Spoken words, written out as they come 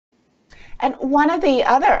And one of the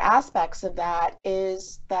other aspects of that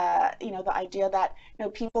is the idea that,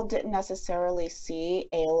 people didn't necessarily see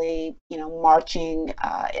Ailey, marching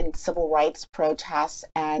in civil rights protests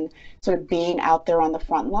and sort of being out there on the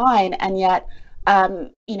front line. And yet,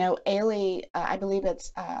 Ailey, I believe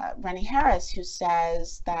it's Rennie Harris who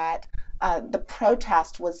says that the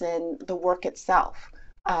protest was in the work itself.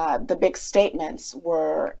 The big statements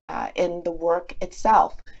were in the work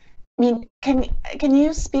itself. I mean, can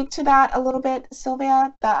you speak to that a little bit,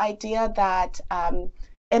 Sylvia? The idea that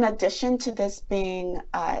in addition to this being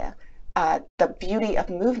the beauty of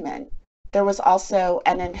movement, there was also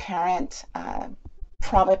an inherent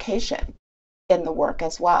provocation in the work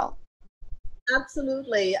as well.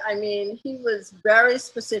 Absolutely. I mean, he was very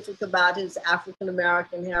specific about his African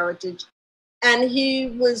American heritage, and he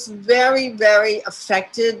was very, very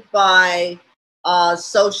affected by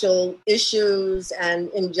social issues and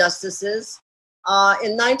injustices.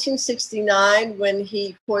 In 1969, when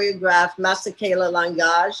he choreographed Masekela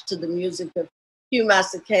Langage to the music of Hugh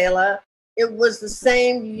Masekela, it was the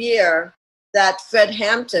same year that Fred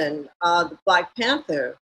Hampton, the Black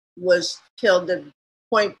Panther, was killed at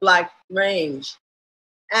point blank range.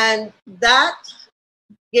 And that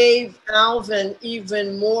gave Alvin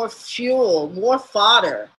even more fuel, more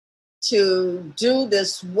fodder to do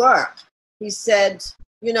this work. He said,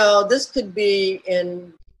 this could be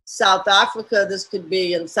in South Africa, this could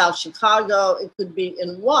be in South Chicago, it could be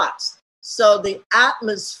in Watts. So the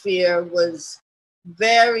atmosphere was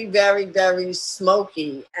very, very, very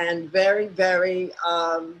smoky and very, very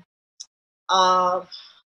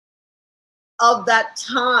of that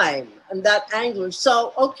time and that anguish.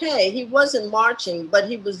 So, okay, he wasn't marching, but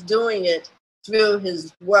he was doing it through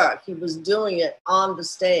his work. He was doing it on the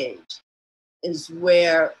stage, is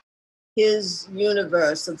where his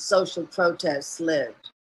universe of social protests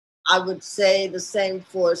lived. I would say the same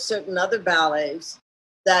for certain other ballets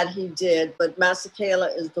that he did, but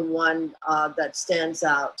Masekela is the one that stands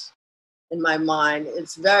out in my mind.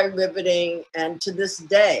 It's very riveting, and to this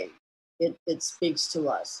day, it speaks to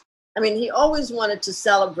us. I mean, he always wanted to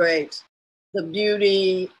celebrate the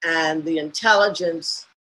beauty and the intelligence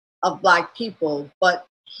of Black people, but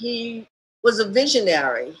he was a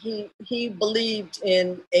visionary. He believed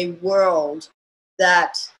in a world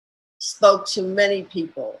that spoke to many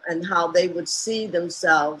people and how they would see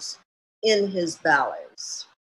themselves in his ballets.